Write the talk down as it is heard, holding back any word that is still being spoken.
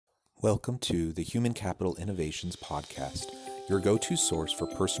Welcome to the Human Capital Innovations Podcast, your go-to source for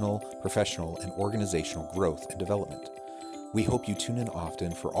personal, professional, and organizational growth and development. We hope you tune in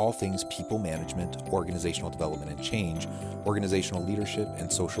often for all things people management, organizational development and change, organizational leadership,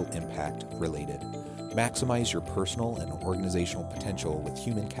 and social impact related. Maximize your personal and organizational potential with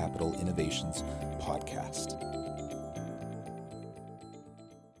Human Capital Innovations Podcast.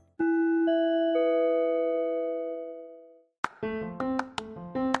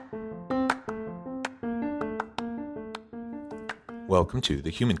 Welcome to the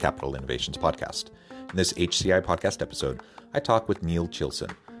Human Capital Innovations Podcast. In this HCI podcast episode, I talk with Neil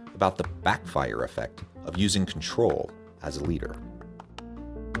Chilson about the backfire effect of using control as a leader.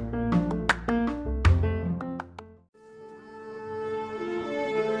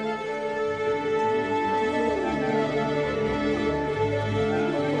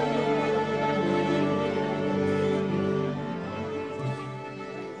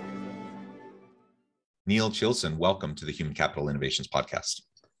 Neil Chilson, welcome to the Human Capital Innovations Podcast.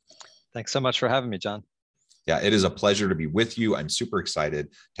 Thanks so much for having me, John. Yeah, it is a pleasure to be with you. I'm super excited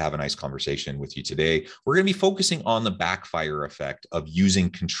to have a nice conversation with you today. We're going to be focusing on the backfire effect of using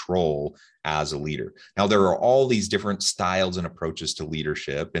control as a leader. Now, there are all these different styles and approaches to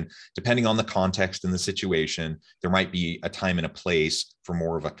leadership, and depending on the context and the situation, there might be a time and a place for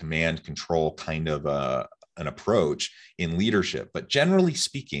more of a command control kind of an approach in leadership. But generally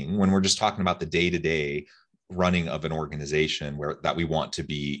speaking, when we're just talking about the day-to-day running of an organization that we want to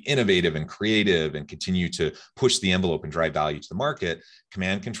be innovative and creative and continue to push the envelope and drive value to the market,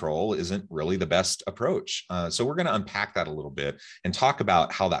 command control isn't really the best approach. So we're going to unpack that a little bit and talk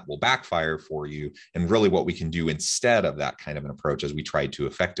about how that will backfire for you and really what we can do instead of that kind of an approach as we try to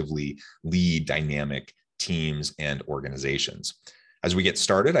effectively lead dynamic teams and organizations. As we get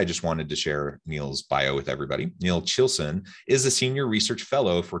started, I just wanted to share Neil's bio with everybody. Neil Chilson is a Senior Research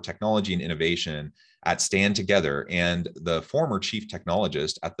Fellow for Technology and Innovation at Stand Together and the former Chief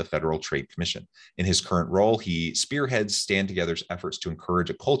Technologist at the Federal Trade Commission. In his current role, he spearheads Stand Together's efforts to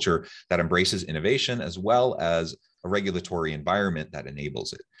encourage a culture that embraces innovation as well as a regulatory environment that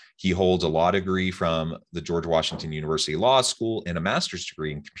enables it. He holds a law degree from the George Washington University Law School and a master's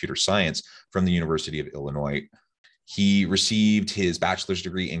degree in computer science from the University of Illinois. He received his bachelor's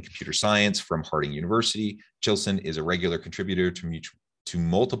degree in computer science from Harding University. Chilson is a regular contributor to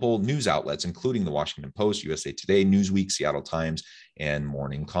multiple news outlets, including the Washington Post, USA Today, Newsweek, Seattle Times, and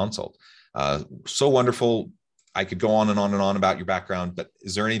Morning Consult. So wonderful. I could go on and on and on about your background, but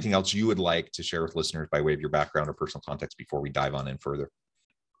is there anything else you would like to share with listeners by way of your background or personal context before we dive on in further?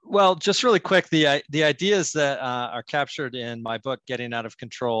 Well, just really quick, the ideas that are captured in my book, Getting Out of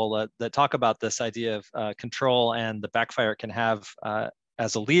Control, that talk about this idea of control and the backfire it can have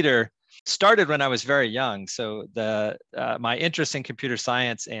as a leader, started when I was very young. So my interest in computer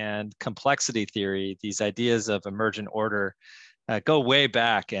science and complexity theory, these ideas of emergent order, go way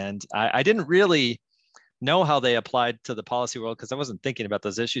back. And I didn't really know how they applied to the policy world because I wasn't thinking about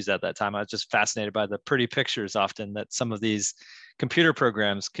those issues at that time. I was just fascinated by the pretty pictures often that some of these computer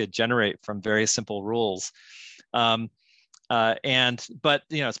programs could generate from very simple rules. But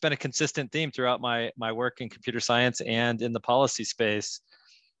it's been a consistent theme throughout my work in computer science and in the policy space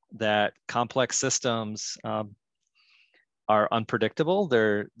that complex systems are unpredictable.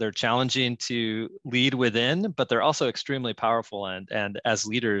 They're challenging to lead within, but they're also extremely powerful. And as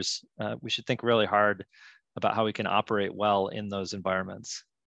leaders, we should think really hard about how we can operate well in those environments.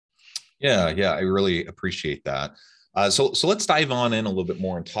 Yeah, I really appreciate that. So let's dive on in a little bit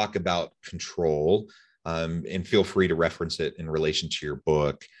more and talk about control, and feel free to reference it in relation to your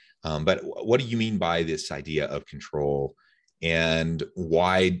book. But what do you mean by this idea of control, and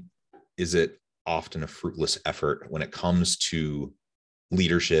why is it often a fruitless effort when it comes to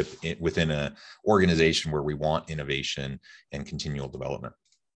leadership within an organization where we want innovation and continual development?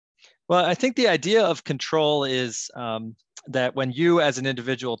 Well, I think the idea of control is that when you as an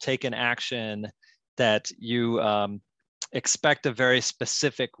individual take an action, that you expect a very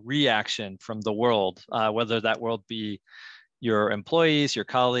specific reaction from the world, whether that world be your employees, your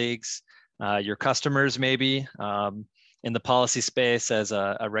colleagues, your customers, maybe. In the policy space, as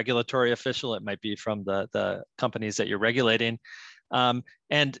a regulatory official, it might be from the companies that you're regulating.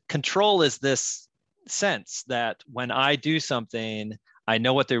 And control is this sense that when I do something, I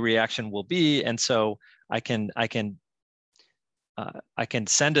know what the reaction will be, and so I can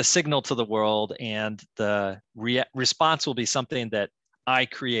send a signal to the world, and the response will be something that I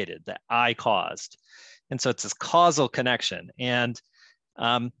created, that I caused. And so it's this causal connection. And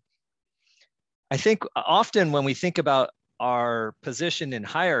I think often when we think about our position in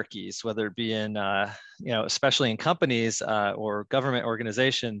hierarchies, whether it be in, especially in companies or government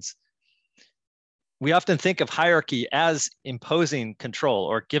organizations, we often think of hierarchy as imposing control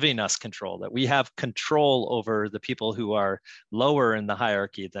or giving us control, that we have control over the people who are lower in the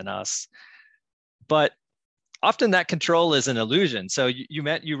hierarchy than us. But often that control is an illusion. So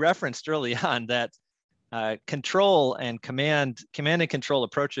you referenced early on that control and command and control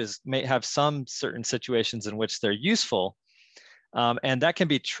approaches may have some certain situations in which they're useful. And that can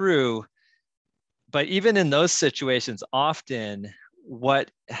be true. But even in those situations, often what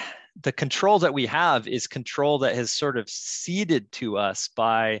the control that we have is control that has sort of ceded to us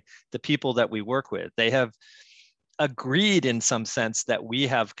by the people that we work with. They have agreed in some sense that we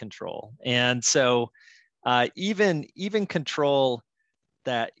have control. And so even control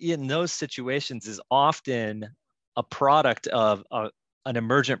that in those situations is often a product of an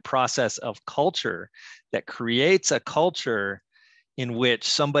emergent process of culture that creates a culture in which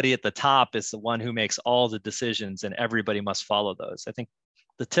somebody at the top is the one who makes all the decisions and everybody must follow those. I think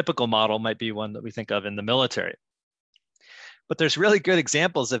the typical model might be one that we think of in the military. But there's really good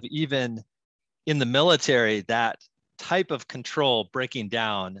examples of even in the military that type of control breaking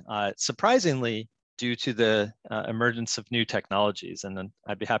down, surprisingly, due to the emergence of new technologies. And then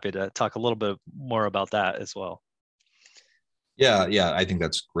I'd be happy to talk a little bit more about that as well. Yeah, I think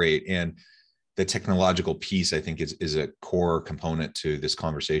that's great. And the technological piece, I think, is a core component to this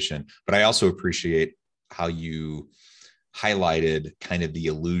conversation. But I also appreciate how you highlighted kind of the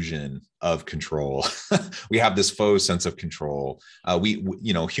illusion of control. We have this faux sense of control. We,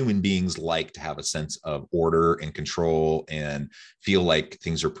 human beings like to have a sense of order and control and feel like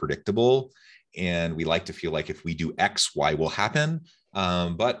things are predictable. And we like to feel like if we do X, Y will happen.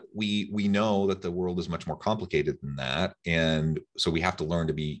 But we know that the world is much more complicated than that. And so we have to learn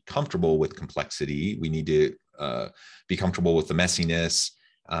to be comfortable with complexity. We need to be comfortable with the messiness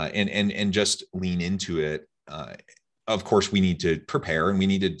and just lean into it. Of course, we need to prepare and we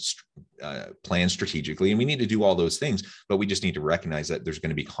need to plan strategically and we need to do all those things, but we just need to recognize that there's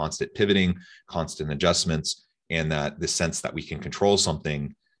going to be constant pivoting, constant adjustments, and that the sense that we can control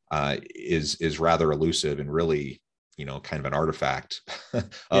something is rather elusive and really, kind of an artifact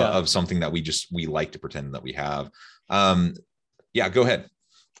of something that we like to pretend that we have. Yeah, go ahead.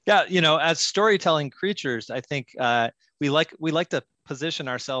 Yeah, as storytelling creatures, I think we like to position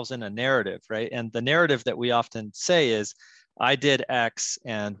ourselves in a narrative, right? And the narrative that we often say is, I did X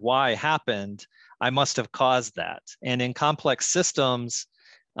and Y happened. I must have caused that. And in complex systems,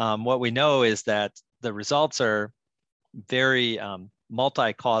 what we know is that the results are very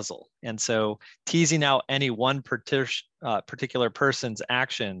multi-causal. And so teasing out any one particular person's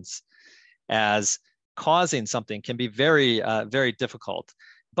actions as causing something can be very, very difficult.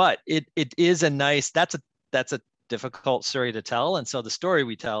 But it is that's a difficult story to tell. And so the story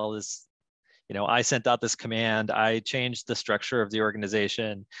we tell is, I sent out this command, I changed the structure of the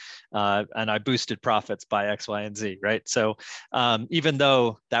organization, and I boosted profits by X, Y, and Z, right? So even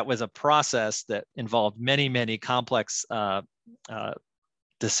though that was a process that involved many, many complex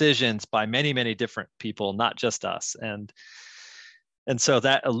decisions by many, many different people, not just us. And so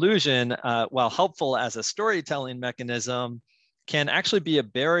that illusion, while helpful as a storytelling mechanism, can actually be a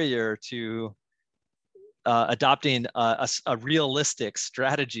barrier to adopting a realistic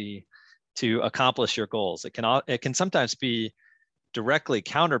strategy to accomplish your goals. It can sometimes be directly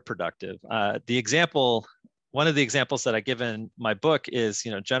counterproductive. One of the examples that I give in my book is,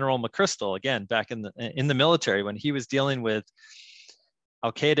 General McChrystal, again, back in the military, when he was dealing with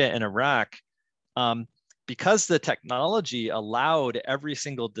Al-Qaeda in Iraq, because the technology allowed every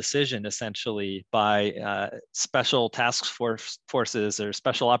single decision essentially by special task forces or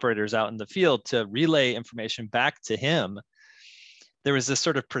special operators out in the field to relay information back to him, there was this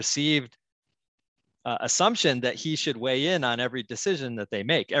sort of perceived assumption that he should weigh in on every decision that they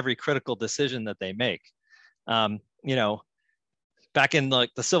make, every critical decision that they make. Back in the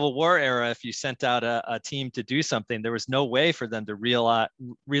Civil War era, if you sent out a team to do something, there was no way for them to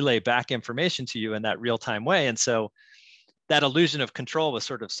relay back information to you in that real-time way. And so that illusion of control was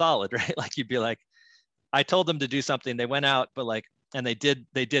sort of solid, right? Like you'd be like, I told them to do something, they went out, and they did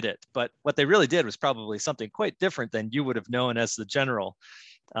it. But what they really did was probably something quite different than you would have known as the general,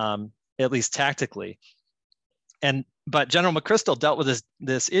 at least tactically. But General McChrystal dealt with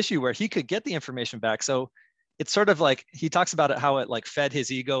this issue where he could get the information back. So it's sort of like, he talks about it, how it fed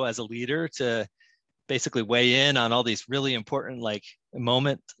his ego as a leader to basically weigh in on all these really important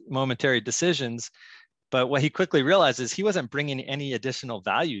momentary decisions. But what he quickly realized is he wasn't bringing any additional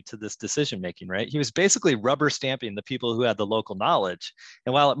value to this decision making, right? He was basically rubber stamping the people who had the local knowledge.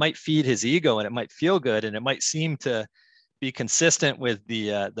 And while it might feed his ego and it might feel good and it might seem to be consistent with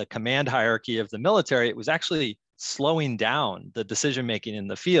the command hierarchy of the military, it was actually slowing down the decision making in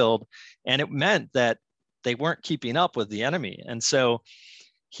the field, and it meant that they weren't keeping up with the enemy. And so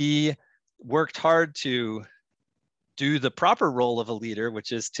he worked hard to do the proper role of a leader,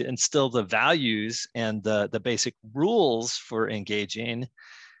 which is to instill the values and the basic rules for engaging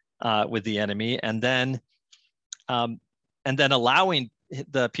with the enemy, and then allowing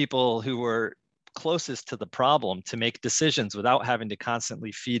the people who were closest to the problem to make decisions without having to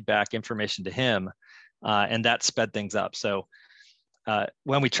constantly feed back information to him, and that sped things up. So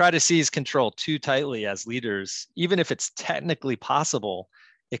when we try to seize control too tightly as leaders, even if it's technically possible,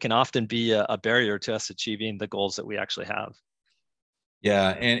 it can often be a barrier to us achieving the goals that we actually have. Yeah,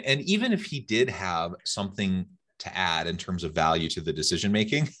 and even if he did have something to add in terms of value to the decision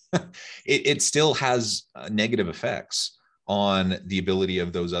making, it still has negative effects on the ability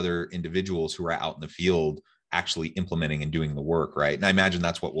of those other individuals who are out in the field actually implementing and doing the work, right? And I imagine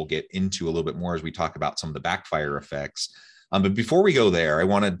that's what we'll get into a little bit more as we talk about some of the backfire effects. But before we go there, I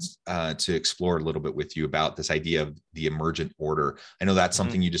wanted to explore a little bit with you about this idea of the emergent order. I know that's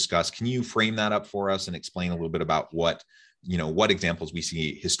something you discussed. Can you frame that up for us and explain a little bit about what examples we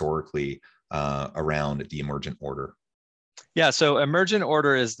see historically around the emergent order? Yeah, so emergent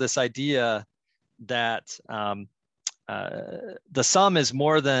order is this idea that the sum is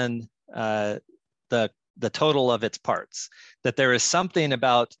more than the total of its parts, that there is something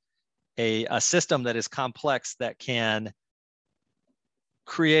about a system that is complex that can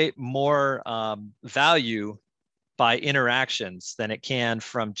create more value by interactions than it can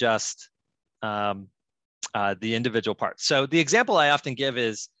from just the individual parts. So the example I often give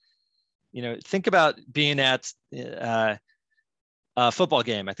is, think about being at a football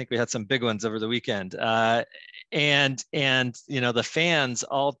game. I think we had some big ones over the weekend, and the fans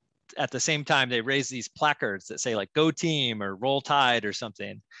all at the same time, they raise these placards that say like "Go Team" or "Roll Tide" or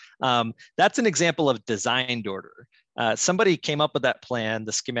something. That's an example of designed order. Somebody came up with that plan,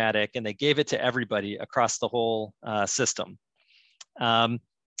 the schematic, and they gave it to everybody across the whole system.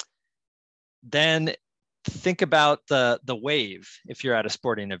 Then think about the wave. If you're at a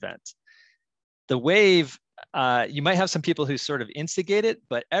sporting event, the wave, you might have some people who sort of instigate it,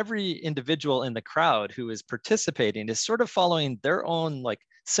 but every individual in the crowd who is participating is sort of following their own like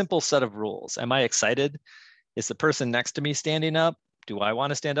simple set of rules. Am I excited? Is the person next to me standing up? Do I want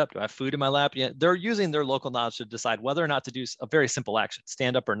to stand up? Do I have food in my lap? Yeah, they're using their local knowledge to decide whether or not to do a very simple action,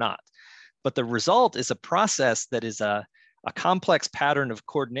 stand up or not. But the result is a process that is a complex pattern of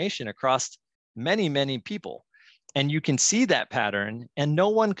coordination across many, many people. And you can see that pattern, and no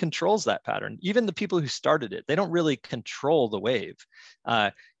one controls that pattern. Even the people who started it, they don't really control the wave.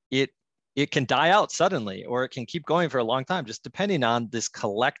 It can die out suddenly, or it can keep going for a long time, just depending on this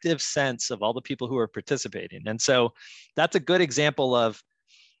collective sense of all the people who are participating. And so that's a good example of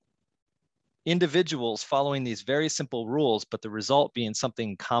individuals following these very simple rules, but the result being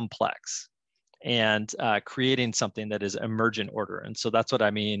something complex and creating something that is emergent order. And so that's what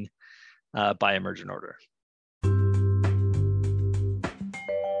I mean by emergent order.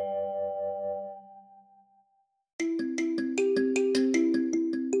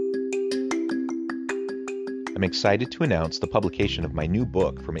 I'm excited to announce the publication of my new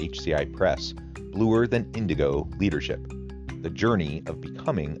book from HCI Press, Bluer Than Indigo Leadership: The Journey of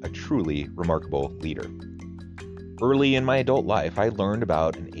Becoming a Truly Remarkable Leader. Early in my adult life, I learned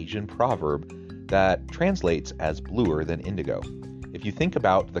about an Asian proverb that translates as bluer than indigo. If you think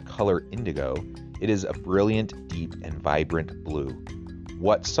about the color indigo, it is a brilliant, deep, and vibrant blue,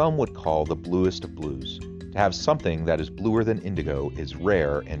 what some would call the bluest of blues. To have something that is bluer than indigo is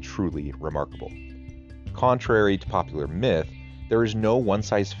rare and truly remarkable. Contrary to popular myth, there is no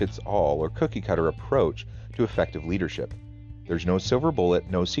one-size-fits-all or cookie-cutter approach to effective leadership. There's no silver bullet,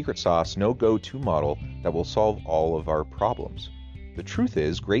 no secret sauce, no go-to model that will solve all of our problems. The truth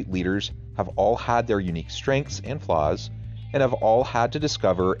is, great leaders have all had their unique strengths and flaws, and have all had to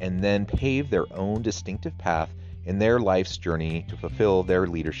discover and then pave their own distinctive path in their life's journey to fulfill their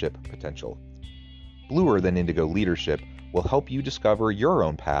leadership potential. Bluer Than Indigo Leadership will help you discover your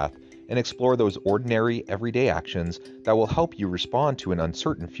own path and explore those ordinary, everyday actions that will help you respond to an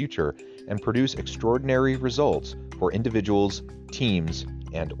uncertain future and produce extraordinary results for individuals, teams,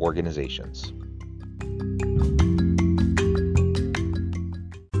 and organizations.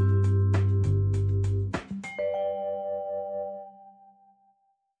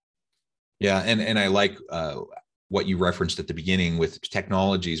 Yeah, and I like what you referenced at the beginning with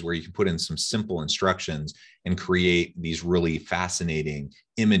technologies where you can put in some simple instructions and create these really fascinating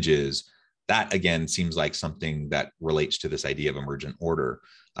images. That, again, seems like something that relates to this idea of emergent order.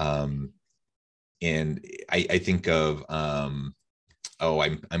 And I think of, I'm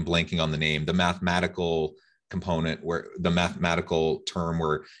blanking on the name, the mathematical component, where the mathematical term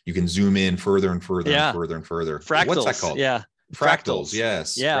where you can zoom in further and further and further and further. Fractals. What's that called? Yeah. Fractals.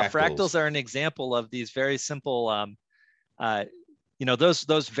 Yes. Yeah. Fractals are an example of these very simple,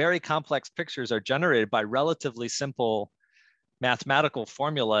 those very complex pictures are generated by relatively simple mathematical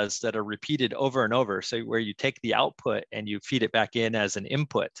formulas that are repeated over and over. So where you take the output and you feed it back in as an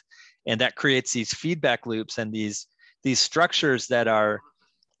input, and that creates these feedback loops and these structures that are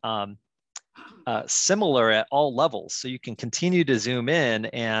similar at all levels. So you can continue to zoom in,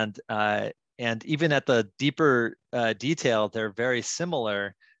 and even at the deeper detail, they're very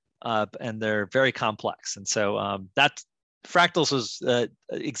similar, and they're very complex. And so that's fractals was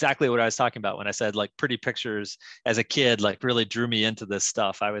exactly what I was talking about when I said like pretty pictures as a kid, like really drew me into this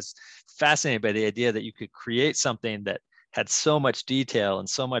stuff. I was fascinated by the idea that you could create something that had so much detail and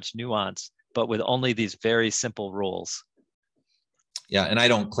so much nuance, but with only these very simple rules. Yeah, and I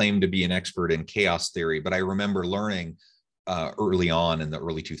don't claim to be an expert in chaos theory, but I remember learning early on in the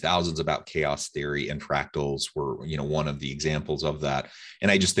early 2000s about chaos theory, and fractals were, one of the examples of that.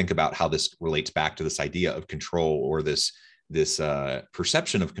 And I just think about how this relates back to this idea of control, or this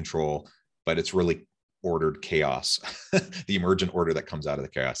perception of control, but it's really ordered chaos, the emergent order that comes out of the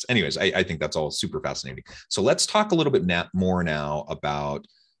chaos. Anyways, I think that's all super fascinating. So let's talk a little bit more now about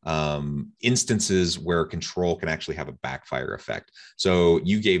instances where control can actually have a backfire effect. So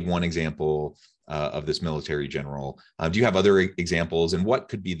you gave one example of this military general. Do you have other examples, and what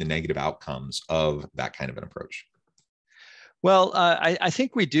could be the negative outcomes of that kind of an approach? Well, I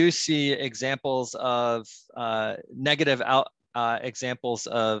think we do see examples of negative examples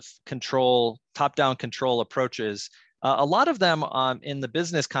of control, top-down control approaches. A lot of them in the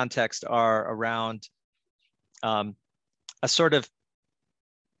business context are around a sort of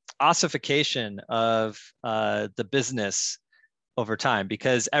ossification of the business over time,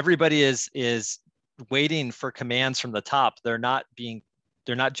 because everybody is waiting for commands from the top. They're not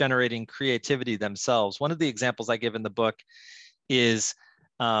generating creativity themselves. One of the examples I give in the book is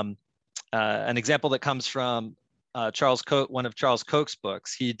an example that comes from Charles Koch, one of Charles Koch's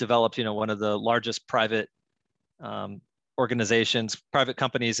books. He developed, one of the largest private organizations, private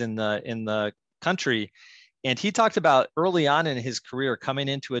companies in the country. And he talked about early on in his career coming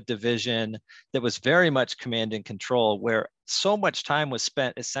into a division that was very much command and control, where so much time was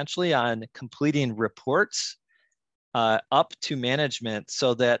spent essentially on completing reports up to management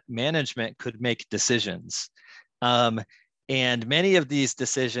so that management could make decisions. And many of these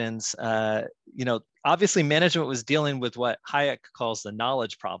decisions, obviously management was dealing with what Hayek calls the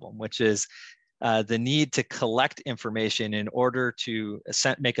knowledge problem, which is the need to collect information in order to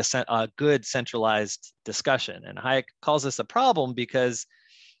make a good centralized discussion. And Hayek calls this a problem because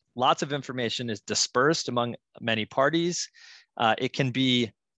lots of information is dispersed among many parties. It can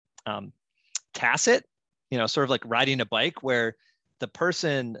be tacit, sort of like riding a bike, where the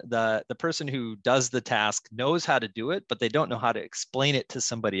person who does the task knows how to do it, but they don't know how to explain it to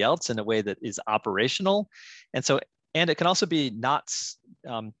somebody else in a way that is operational. And it can also be not,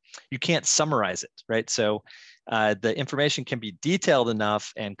 you can't summarize it, right? So the information can be detailed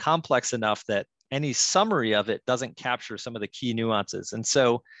enough and complex enough that any summary of it doesn't capture some of the key nuances. And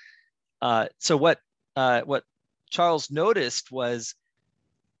so what Charles noticed was,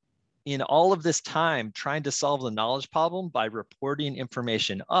 in all of this time trying to solve the knowledge problem by reporting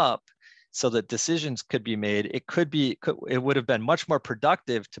information up so that decisions could be made, it would have been much more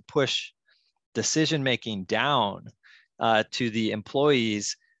productive to push decision-making down to the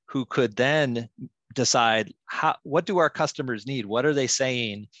employees, who could then decide what do our customers need? What are they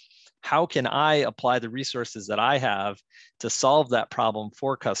saying? How can I apply the resources that I have to solve that problem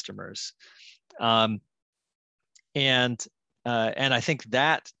for customers? And I think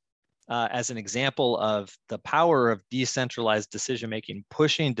that as an example of the power of decentralized decision-making,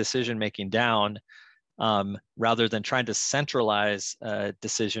 pushing decision-making down rather than trying to centralize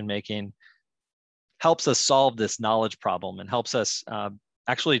decision-making, helps us solve this knowledge problem and helps us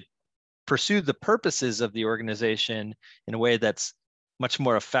actually pursue the purposes of the organization in a way that's much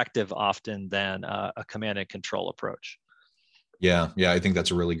more effective often than a command and control approach. Yeah, I think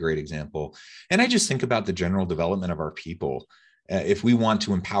that's a really great example. And I just think about the general development of our people. If we want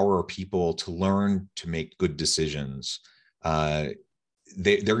to empower our people to learn to make good decisions, they're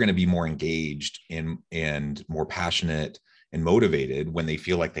going to be more engaged and more passionate and motivated when they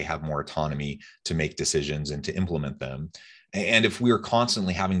feel like they have more autonomy to make decisions and to implement them. And if we are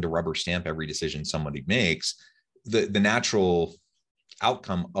constantly having to rubber stamp every decision somebody makes, the natural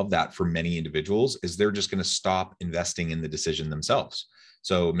outcome of that for many individuals is they're just going to stop investing in the decision themselves.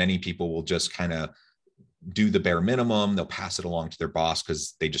 So many people will just kind of do the bare minimum. They'll pass it along to their boss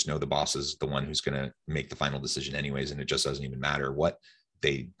because they just know the boss is the one who's going to make the final decision anyways. And it just doesn't even matter what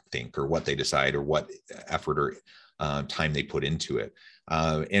they think or what they decide or what effort or time they put into it.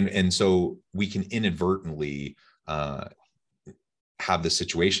 And so we can inadvertently have this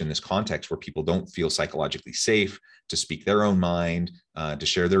situation, this context where people don't feel psychologically safe to speak their own mind, to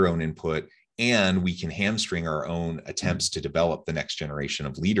share their own input. And we can hamstring our own attempts to develop the next generation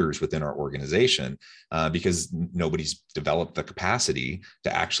of leaders within our organization because nobody's developed the capacity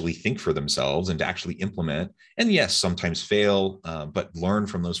to actually think for themselves and to actually implement. And yes, sometimes fail, but learn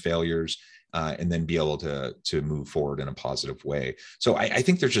from those failures and then be able to move forward in a positive way. So I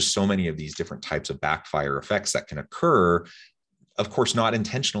think there's just so many of these different types of backfire effects that can occur. Of course, not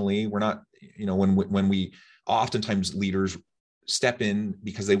intentionally. We're not, when we oftentimes leaders step in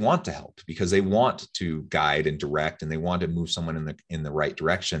because they want to help, because they want to guide and direct, and they want to move someone in the right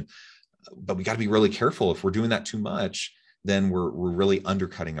direction. But we got to be really careful. If we're doing that too much, then we're really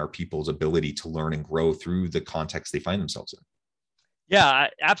undercutting our people's ability to learn and grow through the context they find themselves in. Yeah,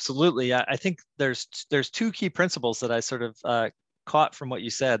 absolutely. I think there's two key principles that I sort of caught from what you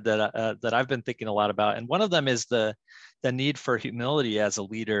said that I've been thinking a lot about, and one of them is the need for humility as a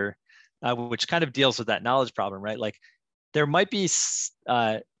leader, which kind of deals with that knowledge problem, right? Like there might be,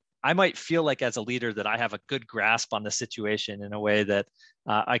 I might feel like as a leader that I have a good grasp on the situation in a way that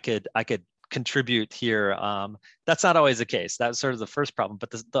I could contribute here. That's not always the case. That's sort of the first problem.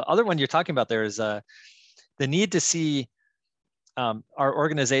 But the other one you're talking about there is the need to see our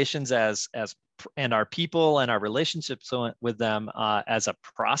organizations as and our people and our relationships with them as a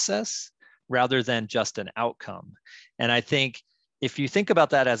process rather than just an outcome. And I think if you think about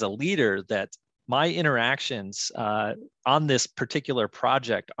that as a leader, that my interactions on this particular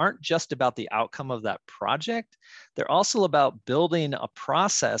project aren't just about the outcome of that project. They're also about building a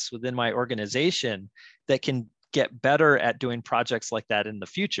process within my organization that can get better at doing projects like that in the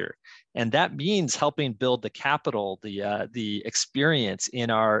future. And that means helping build the capital, the experience in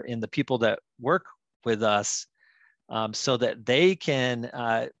the people that work with us so that they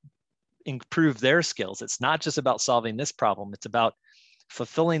can improve their skills. It's not just about solving this problem. It's about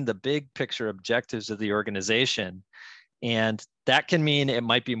fulfilling the big picture objectives of the organization. And that can mean it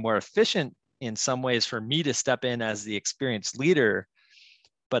might be more efficient in some ways for me to step in as the experienced leader,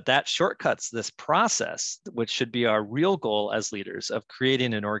 but that shortcuts this process, which should be our real goal as leaders of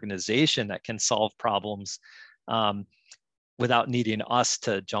creating an organization that can solve problems without needing us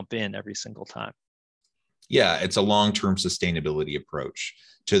to jump in every single time. Yeah, it's a long-term sustainability approach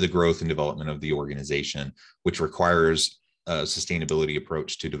to the growth and development of the organization, which requires a sustainability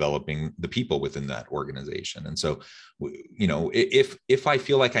approach to developing the people within that organization. And so, if I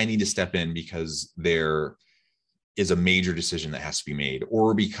feel like I need to step in because there is a major decision that has to be made,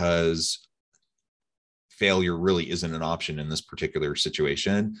 or because failure really isn't an option in this particular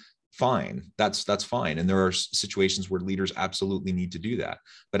situation, fine, that's fine. And there are situations where leaders absolutely need to do that.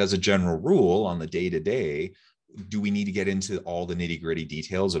 But as a general rule, on the day-to-day, do we need to get into all the nitty-gritty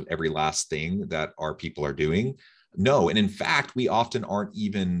details of every last thing that our people are doing? No. And in fact, we often aren't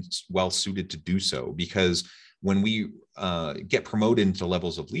even well suited to do so, because when we get promoted into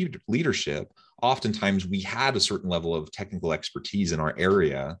levels of leadership, oftentimes we had a certain level of technical expertise in our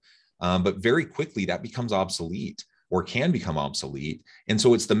area, but very quickly that becomes obsolete or can become obsolete. And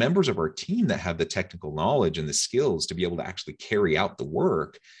so it's the members of our team that have the technical knowledge and the skills to be able to actually carry out the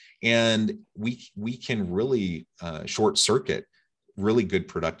work. And we can really short circuit really good,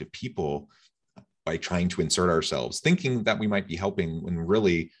 productive people by trying to insert ourselves, thinking that we might be helping when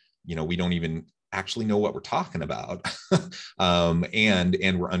really, we don't even actually know what we're talking about.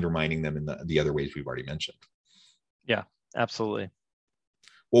 And we're undermining them in the other ways we've already mentioned. Yeah, absolutely.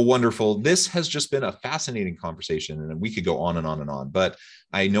 Well, wonderful. This has just been a fascinating conversation, and we could go on and on and on, but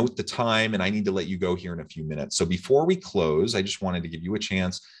I note the time and I need to let you go here in a few minutes. So before we close, I just wanted to give you a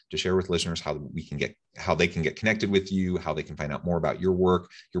chance to share with listeners how they can get connected with you, how they can find out more about your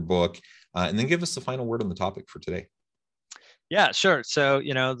work, your book, and then give us the final word on the topic for today. Yeah, sure. So,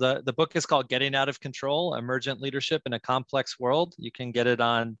 the book is called Getting Out of Control, Emergent Leadership in a Complex World. You can get it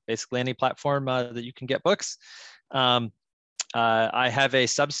on basically any platform that you can get books. I have a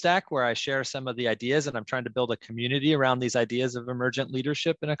Substack where I share some of the ideas, and I'm trying to build a community around these ideas of emergent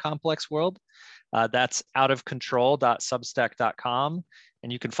leadership in a complex world. That's outofcontrol.substack.com.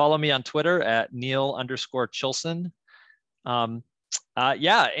 And you can follow me on Twitter at Neil_Chilson.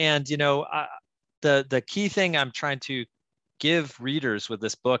 The key thing I'm trying to give readers with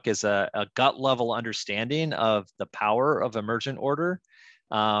this book is a gut level understanding of the power of emergent order,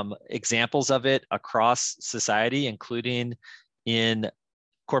 examples of it across society, including in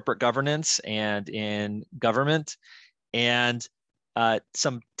corporate governance and in government. And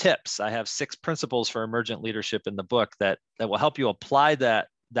some tips. I have 6 principles for emergent leadership in the book that will help you apply that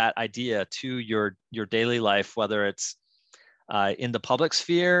idea to your daily life, whether it's in the public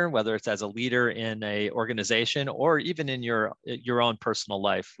sphere, whether it's as a leader in a organization, or even in your own personal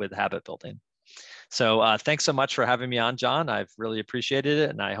life with habit building. So thanks so much for having me on, John. I've really appreciated it,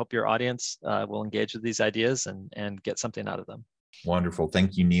 and I hope your audience will engage with these ideas and get something out of them. Wonderful.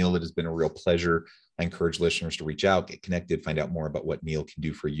 Thank you, Neil. It has been a real pleasure. I encourage listeners to reach out, get connected, find out more about what Neil can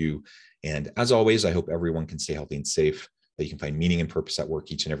do for you. And as always, I hope everyone can stay healthy and safe, that you can find meaning and purpose at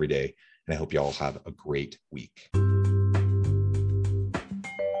work each and every day. And I hope you all have a great week.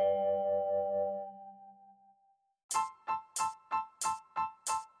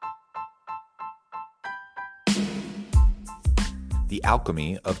 The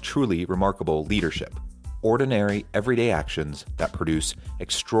alchemy of truly remarkable leadership. Ordinary, everyday actions that produce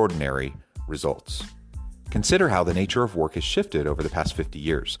extraordinary results. Consider how the nature of work has shifted over the past 50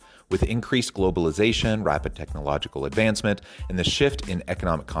 years. With increased globalization, rapid technological advancement, and the shift in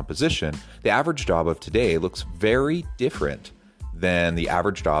economic composition, the average job of today looks very different than the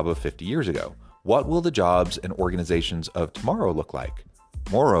average job of 50 years ago. What will the jobs and organizations of tomorrow look like?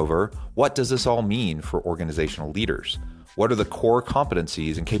 Moreover, what does this all mean for organizational leaders? What are the core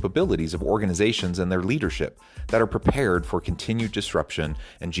competencies and capabilities of organizations and their leadership that are prepared for continued disruption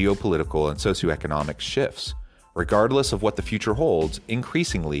and geopolitical and socioeconomic shifts? Regardless of what the future holds,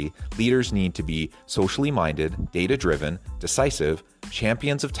 increasingly, leaders need to be socially minded, data-driven, decisive,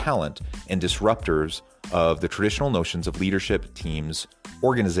 champions of talent, and disruptors of the traditional notions of leadership, teams,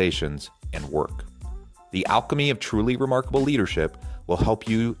 organizations, and work. The alchemy of truly remarkable leadership will help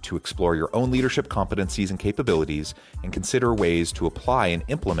you to explore your own leadership competencies and capabilities and consider ways to apply and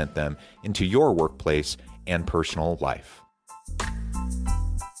implement them into your workplace and personal life.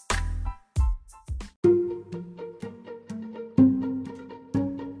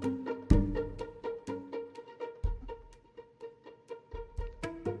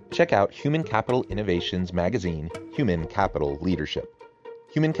 Check out Human Capital Innovations magazine, Human Capital Leadership.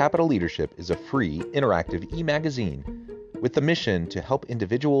 Human Capital Leadership is a free, interactive e-magazine with the mission to help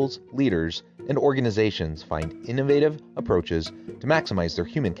individuals, leaders, and organizations find innovative approaches to maximize their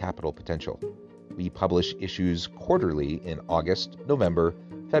human capital potential. We publish issues quarterly in August, November,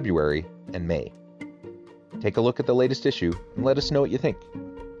 February, and May. Take a look at the latest issue and let us know what you think.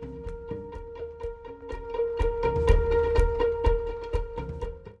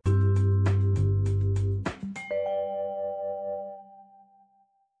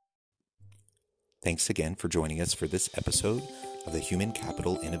 Thanks again for joining us for this episode of the Human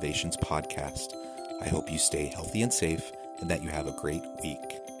Capital Innovations Podcast. I hope you stay healthy and safe and that you have a great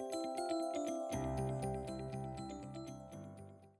week.